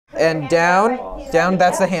and down, down,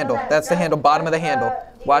 that's the handle. That's the handle, bottom of the handle.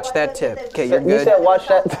 Watch that tip. Okay, you're good. You said watch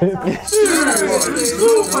that tip. Seriously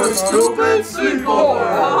Super Stupid Sleepover.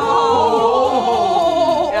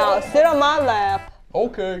 Now sit on my lap.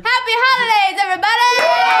 Okay. Happy holidays, everybody!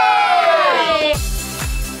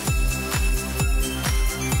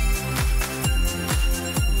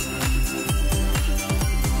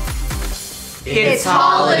 It's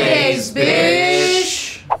holidays,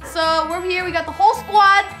 bitch! So we're here, we got the whole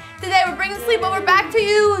squad. Today we're bringing Sleepover back to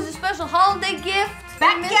you as a special holiday gift.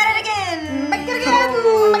 Back at it again! Back at it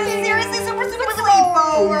again! Seriously Super Stupid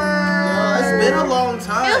Sleepover! It's been a long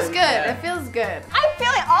time. Feels good, it feels good. I'm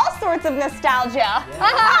feeling all sorts of nostalgia.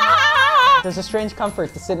 There's a strange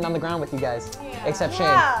comfort to sitting on the ground with you guys, except Shayne.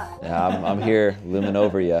 Yeah, I'm here looming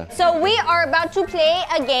over you. So we are about to play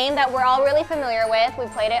a game that we're all really familiar with. We've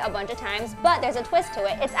played it a bunch of times, but there's a twist to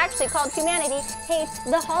it. It's actually called Humanity Hates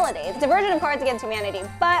the Holidays. It's a version of Cards Against Humanity,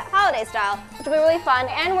 but holiday style, which will be really fun.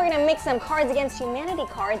 And we're gonna mix some Cards Against Humanity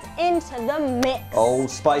cards into the mix. Oh,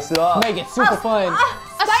 spice it up. Make it super fun.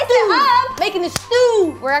 Spice it up! Making the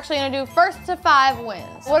stew! We're actually gonna do first to 5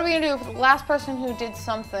 wins. What are we gonna do if the last person who did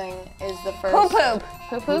something is the first? Who poop?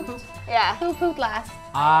 Who pooped? Yeah. Who pooped last?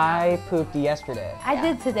 I pooped yesterday. I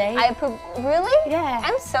did today. I pooped, really? Yeah.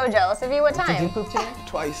 I'm so jealous of you. What time? Did you poop today?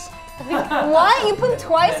 Twice. What? You pooped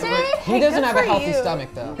twice today? He doesn't have a for healthy you. stomach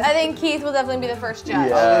though. I think Keith will definitely be the first judge.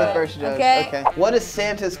 Yeah. I'll be the first judge. Okay. What is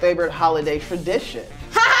Santa's favorite holiday tradition?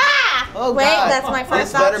 Oh, Wait, God. that's my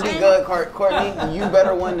first This better option. be good, Courtney. You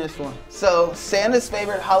better win this one. So, Santa's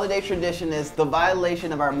favorite holiday tradition is the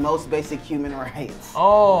violation of our most basic human rights.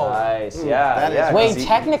 Oh. Nice, that yeah. is- yeah, Wait, 'cause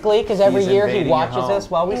technically, because every he's year he invading your watches home. us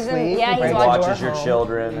while we He's in- sleep. yeah, He he's breaks He the watches door your home.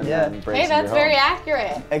 children and then breaks Hey, into your that's very home.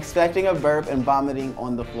 accurate. Expecting a burp and vomiting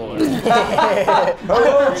on the floor. Oh,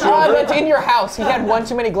 that's in your house. He had one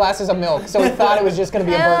too many glasses of milk, so he thought it was just gonna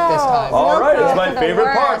be a burp this time. All right, it's my the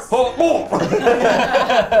favorite part. worst.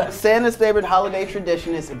 Santa's favorite holiday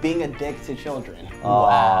tradition is being a dick to children.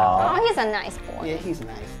 Wow. Oh, he's a nice boy. Yeah, he's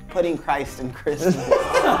nice. Putting Christ in Kristin.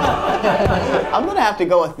 I'm gonna have to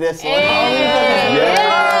go with this one.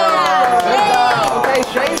 Okay,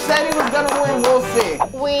 Shayne said he was gonna win. We'll see.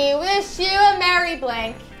 We wish you a merry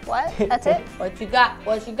blank. What? That's it? What you got?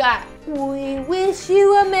 What you got? We wish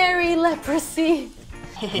you a merry leprosy.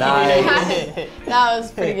 Nice. That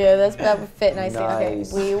was pretty good. That would fit nicely.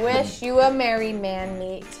 Nice. Okay. We wish you a merry man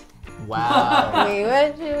meat. Wow. We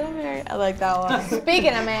wish you a merry. I like that one.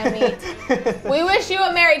 Speaking of man meat, we wish you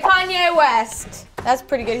a merry Kanye West. That's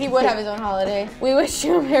pretty good. He would have his own holiday. We wish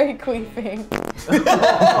you a merry queefing.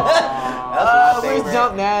 Please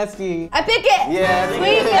jump nasty. I pick it. Yeah.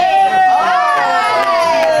 Queefing.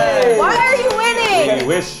 Why are you winning? We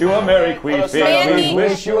wish you a merry queefing. Man We meat.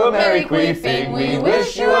 wish you a merry queefing. We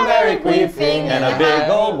wish you a merry queefing and a big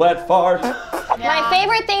old wet fart. My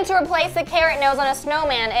favorite thing to replace the carrot nose on a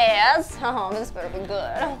snowman is, oh, this better be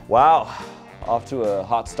good. Wow, off to a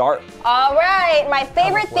hot start. All right, my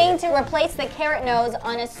favorite thing to replace the carrot nose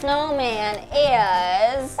on a snowman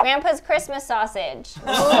is Grandpa's Christmas sausage.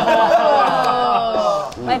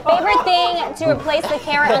 My favorite thing to replace the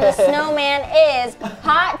carrot on the snowman is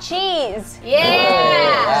hot cheese.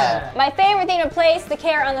 Yeah. My favorite thing to replace the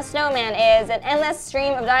carrot on the snowman is an endless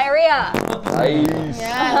stream of diarrhea. Nice.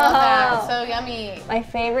 Yeah, I love that. So yummy. My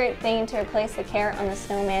favorite thing to replace the carrot on the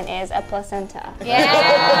snowman is a placenta.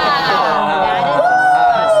 Yeah. That is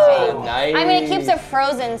disgusting. Nice. I'm gonna keep it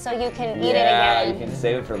frozen so you can eat it Yeah, again. you can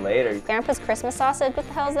save it for later. Grandpa's Christmas sausage, what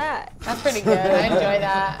the hell is that? That's pretty good. I enjoy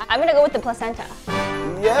that. I'm gonna go with the placenta.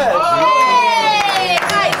 Yes. Hey,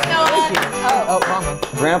 nice, Noah. Oh, wrong one.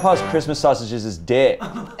 Grandpa's Christmas sausage is his dick.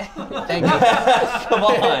 Thank you. Come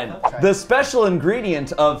on. The special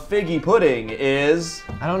ingredient of figgy pudding is...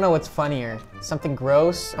 I don't know what's funnier. Something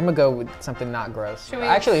gross? I'm gonna go with something not gross. Should we-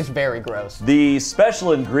 Actually, it's very gross. The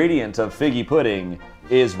special ingredient of figgy pudding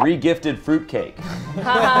is re-gifted fruitcake.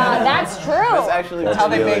 That's true. That's actually That's how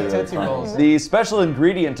they really, make really Tootsie funny. Rolls. The special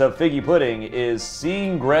ingredient of figgy pudding is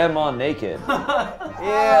seeing grandma naked.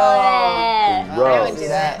 Yeah. Gross. I would do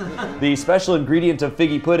that. The special ingredient of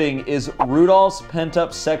figgy pudding is Rudolph's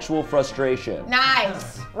pent-up sexual frustration.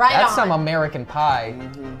 Nice. Right That's on. some American Pie.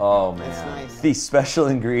 Oh man. That's nice. The special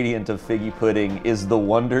ingredient of figgy pudding is the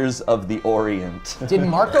wonders of the Orient. Did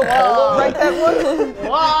Marco Polo write that one?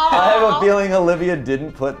 Whoa. I have a feeling Olivia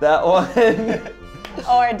didn't put that one.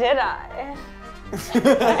 Or did I?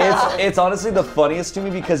 It's honestly the funniest to me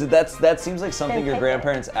because that seems like something your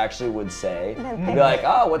grandparents actually would say. They'd be like,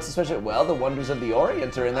 oh, what's the special? Well, the wonders of the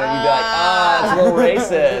Orient are in there. And you'd be like, it's a little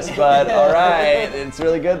racist, but all right, it's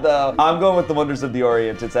really good though. I'm going with the wonders of the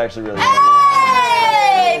Orient. It's actually really good.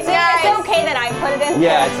 Hey, It's okay okay that I put it in.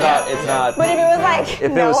 Yeah, it's not. But if it was like, If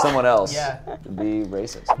it no. was someone else, Yeah. it'd be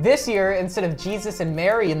racist. This year, instead of Jesus and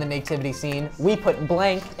Mary in the nativity scene, we put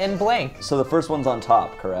blank and blank. So the first one's on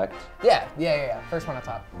top, correct? Yeah. First one on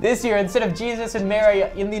top. This year, instead of Jesus and Mary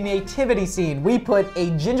in the nativity scene, we put a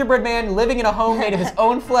gingerbread man living in a home made of his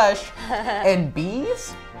own flesh and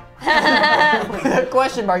bees?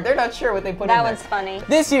 Question mark. They're not sure what they put in That there. one's funny.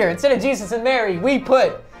 This year, instead of Jesus and Mary, we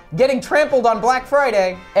put getting trampled on Black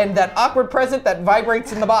Friday and that awkward present that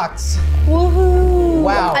vibrates in the box. Woohoo!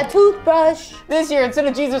 Wow. A toothbrush. This year, instead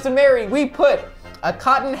of Jesus and Mary, we put a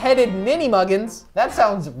cotton-headed ninny muggins. That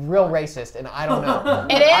sounds real racist, and I don't know.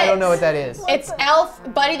 It is. I don't know what that is. It's Elf,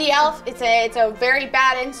 Buddy the Elf. It's a very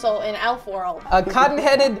bad insult in Elf world. A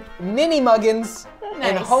cotton-headed ninny muggins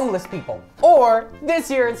and Nice. homeless people. Or this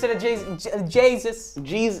year, instead of Jesus,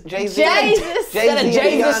 Jesus. instead of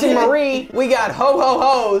Jesus and Marie, we got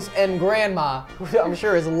ho-ho-hos and grandma, who I'm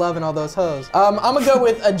sure is loving all those hoes. I'm gonna go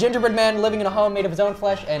with a gingerbread man living in a home made of his own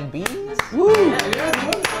flesh and bees. Woo! Yay!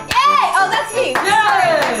 Oh, that's me. Sorry,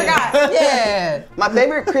 I forgot. Yeah. My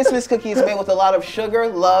favorite Christmas cookie is made with a lot of sugar,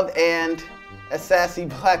 love, and a sassy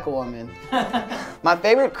black woman. My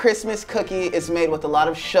favorite Christmas cookie is made with a lot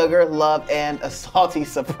of sugar, love, and a salty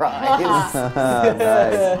surprise. Nice.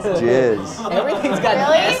 Jizz. Everything's got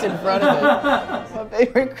S in front of it. My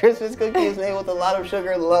favorite Christmas cookie is made with a lot of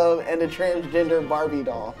sugar, love, and a transgender Barbie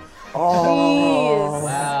doll. Oh,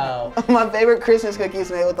 wow. My favorite Christmas cookie is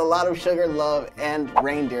made with a lot of sugar, love, and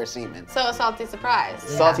reindeer semen. So a salty surprise.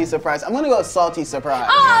 Salty surprise. I'm gonna go with salty surprise.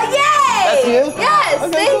 Oh, yay! That's you? Yes,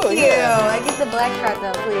 Okay, thank cool, you. yeah. I get the black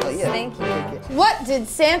card though, please. Yeah. Thank you. What did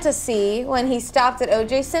Santa see when he stopped at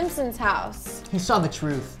O.J. Simpson's house? He saw the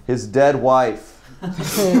truth. His dead wife.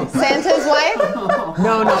 Santa's wife?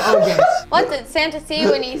 No, OJ's. What did Santa see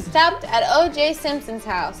when he stopped at O.J. Simpson's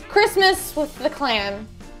house? Christmas with the clan.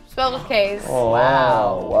 Spelled with K's. Oh,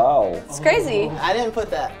 wow. It's crazy. I didn't put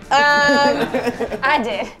that. I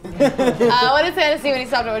did. What did Santa see when he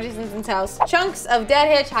stopped at O.J. Simpson's house? Chunks of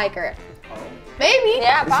dead hitchhiker. Maybe.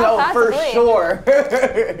 Yeah, So for possibly. sure.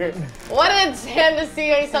 What did Santa see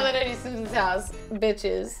when he stopped at O.J. Simpson's house?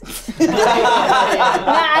 Bitches.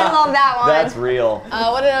 I love that one. That's real.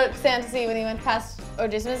 What did Santa see when he went past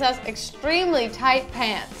O.J. Simpson's house? Extremely tight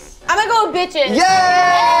pants. I'm gonna go with bitches. Yay!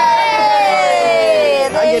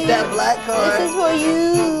 I get that black card. This is for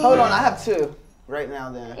you. Hold on, I have two right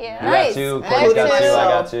now then. Yeah. You Nice. got two, I Courtney's got got two, I two.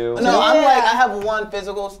 got two. No, I'm Yeah. like, I have one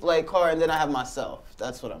physical card and then I have myself.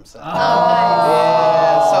 That's what I'm saying. Oh.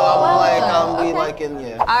 Yeah, so I'm like, we Okay. like in,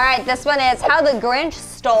 yeah. All right, this one is how the Grinch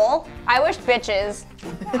stole. I wish bitches.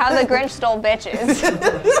 How the Grinch stole bitches.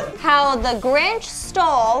 How the Grinch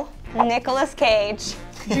stole Nicolas Cage.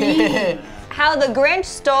 How the Grinch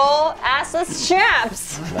stole assless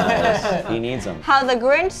chaps. Nice. He needs them. How the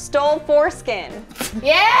Grinch stole foreskin.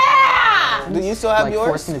 Yeah! Do you still have Like yours?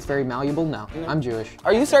 foreskin is very malleable? No, I'm Jewish.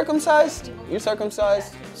 Are you circumcised? You're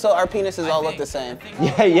circumcised? So our penises all look the same.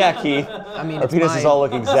 Yeah, Keith. I mean, Our it's penises mine. all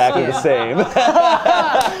look exactly the same.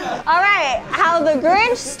 All right, how the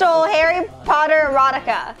Grinch stole Harry Potter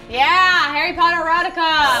erotica. Yeah, Harry Potter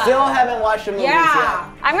erotica. Still haven't watched the movies Yeah.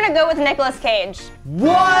 I'm gonna go with Nicolas Cage. yet.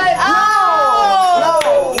 What?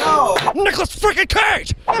 No! Nicolas freaking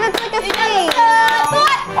Cage!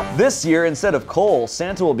 This year, instead of coal,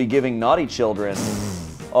 Santa will be giving naughty children.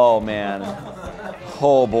 Oh man.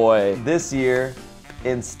 Oh boy. This year,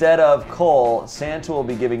 instead of coal, Santa will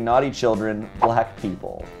be giving naughty children black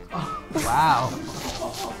people. Wow.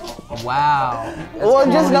 Wow. Well,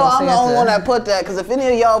 just know I'm the only Santa. one that put that, because if any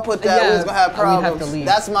of y'all put that, Yeah, we was gonna have we'd have to problems. leave.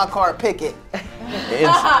 That's my card, pick it.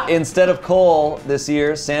 Instead of coal, this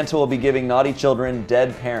year, Santa will be giving naughty children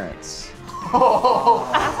dead parents.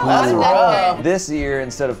 That's rough. This year,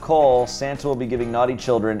 instead of coal, Santa will be giving naughty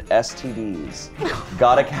children STDs.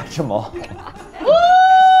 Gotta catch them all.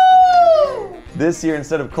 This year,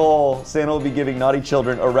 instead of coal, Santa will be giving naughty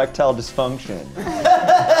children erectile dysfunction.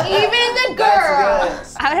 Even the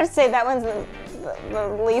girls. I would have to say that one's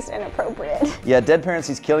the least inappropriate. Yeah, dead parents,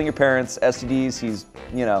 he's killing your parents. STDs, he's,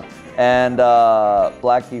 you know. And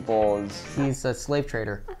black people is... He's a slave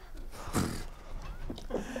trader.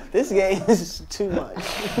 This game is too much.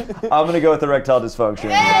 I'm gonna go with erectile dysfunction.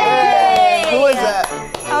 Who is that?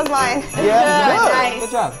 That was mine. Yeah, good. Nice.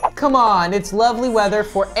 Good job. Come on, it's lovely weather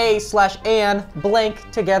for A/Ann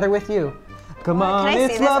blank together with you. Come on, Can I see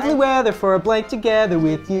it's this lovely one? weather for a blank together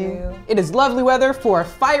with you. It is lovely weather for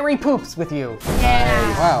fiery poops with you.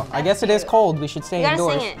 Yeah. Wow, I guess it is cold. We should stay You gotta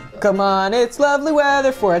indoors. sing it. Come on, it's lovely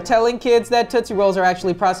weather for telling kids that Tootsie Rolls are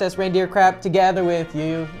actually processed reindeer crap together with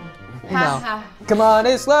you. No. Come on,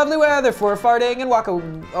 it's lovely weather for farting and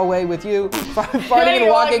away with you. Farting and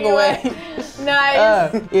walking away.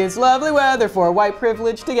 Nice. It's lovely weather for white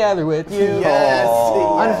privilege together with you. Yes.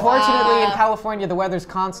 Unfortunately, in California, the weather's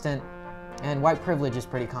constant, and white privilege is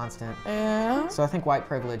pretty constant. Yeah. So I think white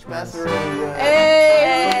privilege wins. That's really good.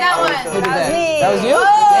 Hey, that one. Who did that? That was you?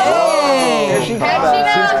 Oh. Hey. Here she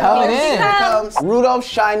She's coming in. Here comes Rudolph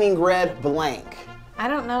Shining Red Blank. I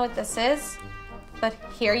don't know what this is, but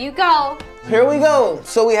here you go. Here we go.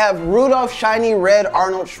 So we have Rudolph Shiny Red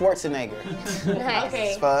Arnold Schwarzenegger. Nice. Okay.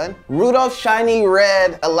 It's fun. Rudolph Shiny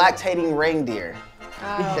Red a lactating reindeer.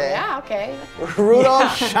 Okay. Yeah, okay.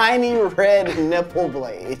 Rudolph Shiny Red Nipple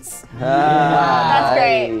Blades. That's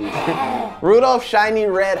great. Rudolph Shiny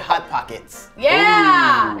Red Hot Pockets.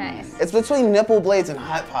 Yeah. Nice. It's between Nipple Blades and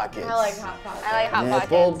Hot Pockets. I like Hot Pockets. I like Hot Nipple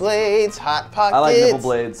Pockets. Blades, Hot Pockets. I like Nipple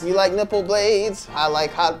Blades. You like Nipple Blades? I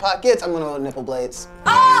like Hot Pockets. I'm gonna go with Nipple Blades.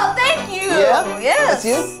 Oh, thank you. Yeah? Yes.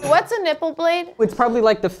 That's you? What's a nipple blade? It's probably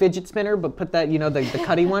like the fidget spinner, but put that, you know, the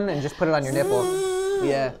cutty one and just put it on your nipple.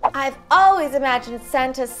 Yeah. I've always imagined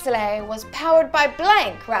Santa's sleigh was powered by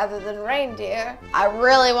blank rather than reindeer. I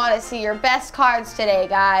really want to see your best cards today,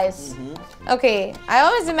 guys. Okay, I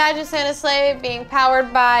always imagined Santa's sleigh being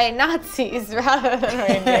powered by Nazis rather than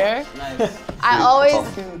reindeer. Nice. I always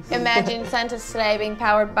imagined Santa's sleigh being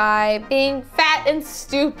powered by being fat and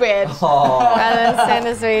stupid rather than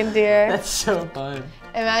Santa's reindeer. That's so fun.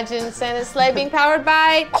 Imagine Santa's sleigh being powered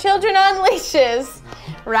by children on leashes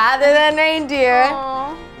rather than reindeer.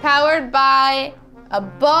 Aww. Powered by a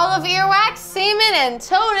ball of earwax, semen, and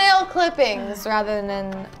toenail clippings rather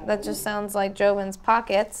than, that just sounds like Joven's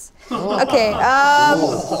pockets. Okay,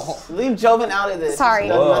 Leave Joven out of this. Sorry.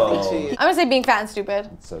 It's done nothing to you. I'm gonna say being fat and stupid.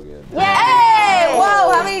 So good. Hey!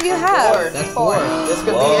 Whoa, how many do you have? That's four. This could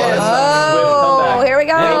be Whoa, it. Oh, here we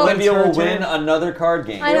go. And Olivia will Her turn. win another card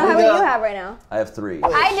game. I know, how we many do go. you have right now? I have 3.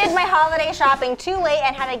 I did my holiday shopping too late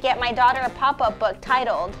and had to get my daughter a pop-up book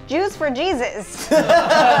titled Jews for Jesus.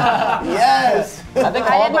 Yes. I think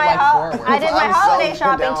all but like 4 were. I did my I'm so holiday put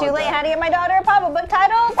shopping down too with late and that. had to get my daughter a pop-up book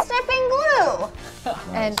titled Sniffing Glue.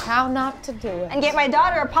 And how not to do it. And get my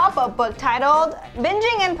daughter a pop-up book titled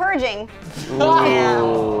Binging and Purging.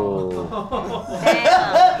 Damn.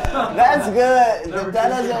 That's good. If that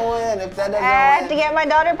doesn't win, if that I had to doesn't win. get my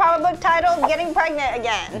daughter a pop-up book titled Getting Pregnant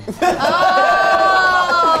Again.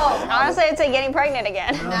 Oh! Honestly, I'd say Getting Pregnant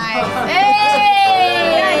Again. Nice.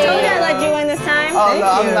 Hey! Yeah, I told you I'd let you win this time. Oh, no, you.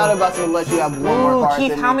 I'm not about to let you have one more Ooh, card.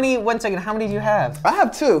 Keith, than how me. many, 1 second, how many do you have? I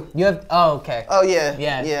have 2. You have, oh, okay. Oh, yeah.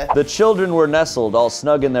 Yeah. Yeah. The children were nestled all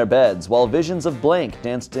snug in their beds while visions of blank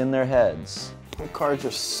danced in their heads. The cards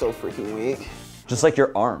are so freaking weak. Just like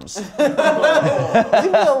your arms. Leave me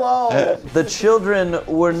alone. The children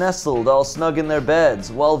were nestled all snug in their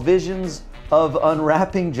beds while visions of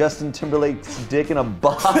unwrapping Justin Timberlake's dick in a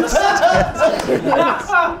box. That's good.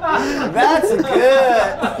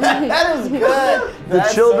 That is good. The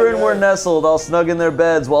children were nestled all snug in their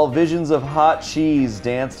beds while visions of hot cheese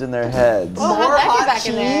danced in their heads. Oh, how'd that get back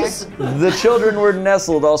in there? The children were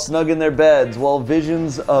nestled all snug in their beds while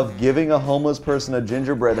visions of giving a homeless person a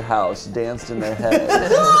gingerbread house danced in their heads.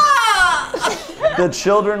 The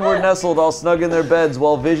children were nestled all snug in their beds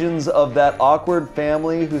while visions of that awkward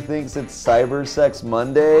family who thinks it's Cyber Sex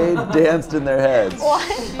Monday danced in their heads. What?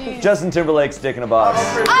 Justin Timberlake's dick in a box.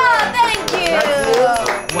 Oh, thank you!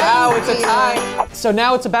 Wow, it's a tie. So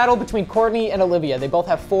now it's a battle between Courtney and Olivia. They both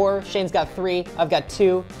have 4. Shayne's got 3. I've got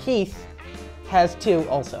 2. Keith has 2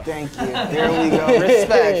 also. Thank you. There we go.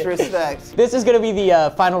 Respect, respect. This is going to be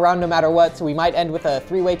the final round no matter what, so we might end with a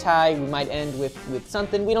 3-way tie. We might end with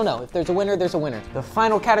something. We don't know. If there's a winner, there's a winner. The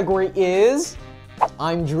final category is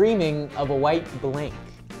I'm dreaming of a white blank.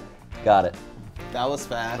 Got it. That was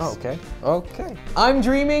fast. Okay. Okay. I'm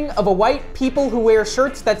dreaming of a white people who wear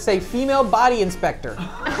shirts that say female body inspector.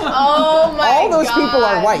 Oh my All those God. people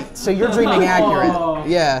are white, so you're dreaming accurate.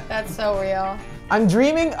 Yeah. That's so real. I'm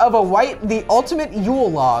dreaming of the ultimate Yule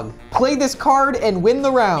log. Play this card and win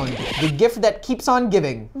the round. The gift that keeps on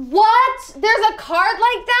giving. What? There's a card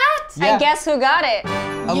like that? Yeah. And guess who got it?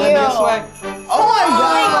 Olivia Sui. Oh my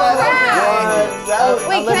God. crap. That was,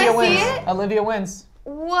 Wait, Olivia can I wins. see it? Olivia wins.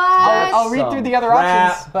 What? I'll read through the other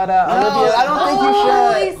Crap. options, but no, Olivia. I don't think you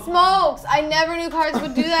Holy should. smokes. I never knew cards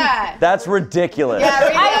would do that. That's ridiculous. Yeah, read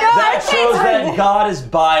it. That shows that God is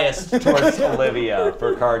biased towards Olivia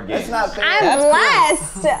for card games. It's not fair. I'm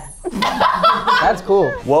blessed. That's cool.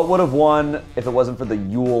 What would have won if it wasn't for the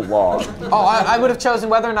Yule log? Oh, I would have chosen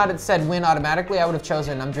whether or not it said win automatically. I would have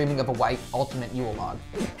chosen I'm dreaming of a white ultimate Yule log.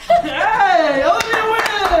 Hey, Olivia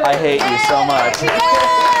wins! I hate you so much. There we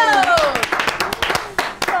go.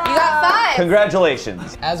 You got 5.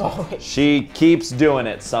 Congratulations. As always. She keeps doing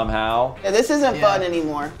it somehow. Yeah, this isn't fun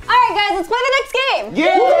anymore. All right, guys, let's play the next game.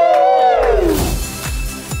 Yeah!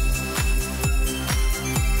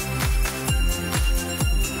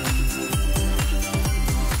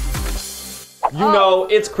 You know,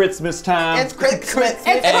 it's Christmas time. It's Christmas.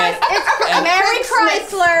 It's Merry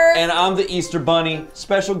Chrysler. And I'm the Easter Bunny,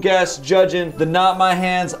 special guest judging the Not My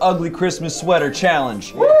Hands Ugly Christmas Sweater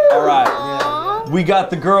Challenge. All right. We got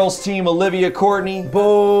the girls team, Olivia, Courtney.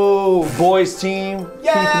 Boo. Boys team,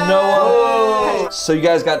 Keith and Noah. So you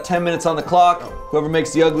guys got 10 minutes on the clock. Whoever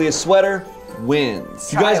makes the ugliest sweater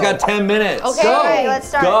wins. You guys got 10 minutes. Okay. All right, let's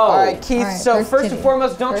start. Go. All right, Keith, All right, so first first and titty.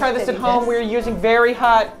 foremost, don't try First this at titty, home. yes. We're using very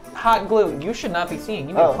hot glue. You should not be seeing.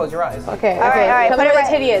 You need to close your eyes. Okay, All right, Tell put me it where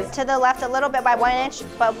right the titty is. to the left a little bit by 1 inch,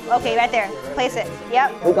 but okay, right there. Place it.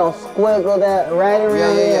 Yep. We're gonna squiggle that right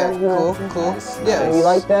around Yeah. there. Cool. Yeah. You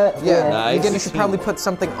like that? Yeah. Nice. Again, you should probably put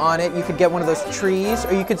something on it. You could get one of those trees,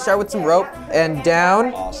 or you could start with some rope and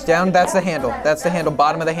down. That's the handle. That's the handle.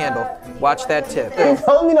 Bottom of the handle. Watch that tip. You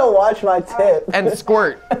told me to watch my tip. And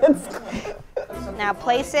squirt. Now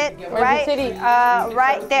place it the right, titty?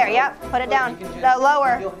 right there. Yep. Put it down. No,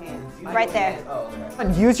 lower. Right there.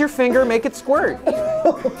 Use your finger, make it squirt.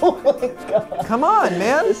 Come on,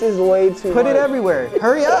 man. This is way too Put much. it everywhere.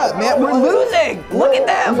 Hurry up, man. We're losing. Look at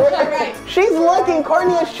them. She's looking.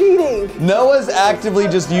 Courtney is cheating. Noah's actively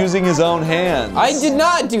just using his own hands. I did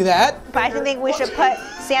not do that. But I think we should put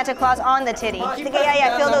Santa Claus on the titty.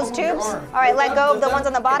 Yeah. Feel those tubes. All right, let go of the ones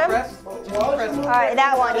on the bottom. All right,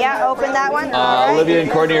 that one. Yeah, open that one. All right. Olivia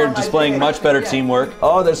and Courtney are displaying much better teamwork.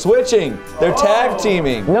 Oh, they're switching. They're tag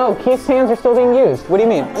teaming. No, Keith's hands are still being used. What do you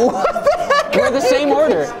mean? We're the same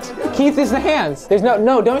order. Keith is the hands. There's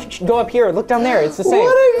no, don't go up here. Look down there. It's the same.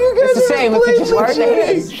 What are you guys It's the same if you just explaining mark the to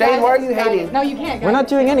me? hands. Shayne, why are you hating? No, you can't. We're not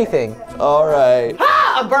doing anything. All right.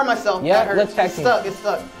 I burned myself. Yeah, That hurt. let's tag team. It's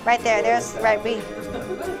stuck. Right there. There's right B.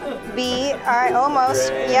 B. All right,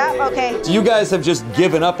 almost. Yeah. Okay. You guys have just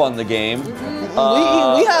given up on the game.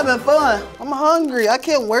 We having fun. I'm hungry. I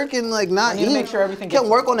can't work and like not need eat. to make sure everything Can't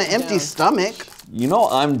gets work on an empty down. stomach. You know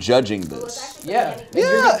I'm judging this. Yeah.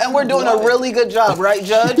 Yeah, and we're doing a really good job, right,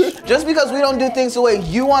 Judge? Just because we don't do things the way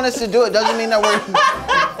you want us to do it doesn't mean that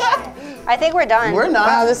I think we're done. we're not.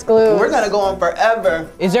 Wow, this glue. We're gonna go on forever.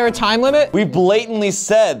 Is there a time limit? We blatantly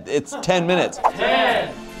said it's 10 minutes.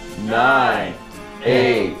 10, 9,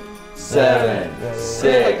 8, 7, Like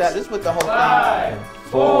 6, that. Just with the whole thing.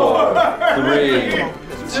 4, 3,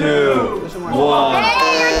 2, 1.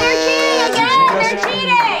 Hey, they're cheating again. They're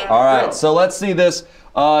cheating. All right, so let's see this.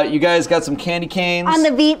 You guys got some candy canes. On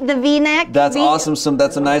the V-neck. That's awesome.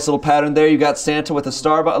 That's a nice little pattern there. You got Santa with a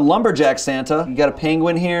star, a lumberjack Santa. You got a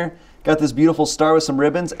penguin here. Got this beautiful star with some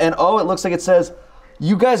ribbons. And oh, it looks like it says,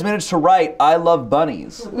 you guys managed to write, I love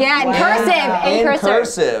bunnies. Yeah, in cursive. In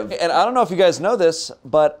cursive. And I don't know if you guys know this,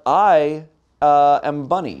 but I am a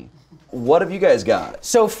bunny. What have you guys got?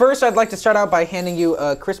 So first, I'd like to start out by handing you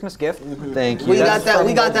a Christmas gift. Thank you. We got that.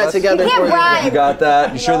 We got that together for you. You got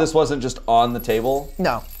that? You sure this wasn't just on the table?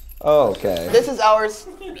 No. Oh, okay. This is ours.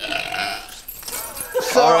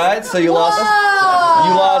 All right, so you lost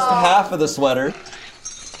half of the sweater.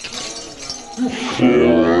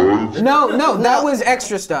 No, that was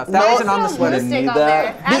extra stuff. That wasn't on the sweater. Didn't need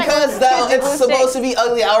that. Because it's supposed to be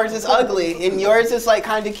ugly. Ours is ugly, and yours is like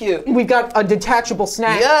kind of cute. We've got a detachable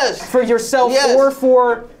snack Yes. for yourself Yes. or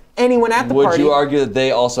for anyone at the Would party. you argue that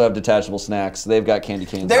they also have detachable snacks? They've got candy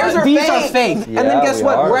canes. Theirs are These are fake. fake. And Yeah, then guess we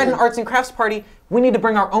what? are. We're at an arts and crafts party. We need to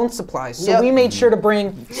bring our own supplies. So Yep. we made sure to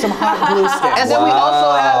bring some hot glue sticks. And then we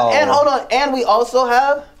also have, Wow. and hold on, and we also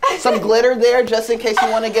have some glitter there just in case you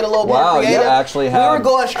want to get a little Wow, more you creative. actually We have- were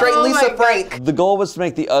going straight Lisa Frank. The goal was to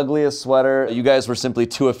make the ugliest sweater. You guys were simply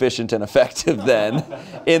too efficient and effective then,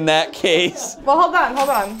 in that case. Well, hold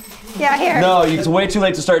on. Yeah, here. No, it's way too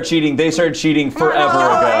late to start cheating. They started cheating forever Hold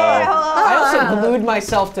ago. on. I also glued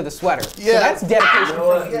myself to the sweater. Yeah. So that's dedication.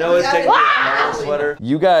 Noah's taking the sweater.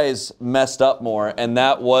 You guys messed up more, and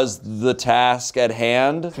that was the task at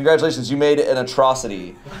hand. Congratulations, you made an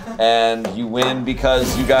atrocity, and you win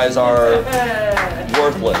because you guys are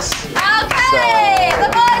worthless. Okay, the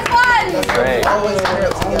boys won. Great.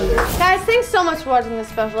 Guys, thanks so much for watching this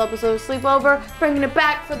special episode of Sleepover, bringing it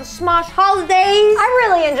back for the Smosh holidays. I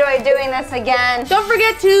really enjoyed doing this again. Don't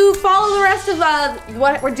forget to follow the rest of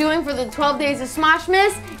what we're doing for the 12 days of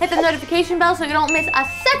Smoshmas. Hit the notification bell so you don't miss a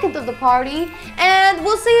second of the party. And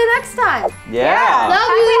we'll see you next time. Yeah. Love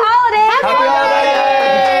Happy you. holidays. Happy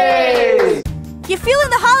holidays! You feeling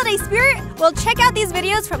the holiday spirit? Well, check out these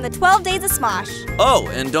videos from the 12 Days of Smosh. Oh,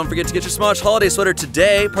 and don't forget to get your Smosh holiday sweater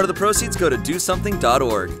today. Part of the proceeds go to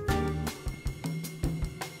DoSomething.org.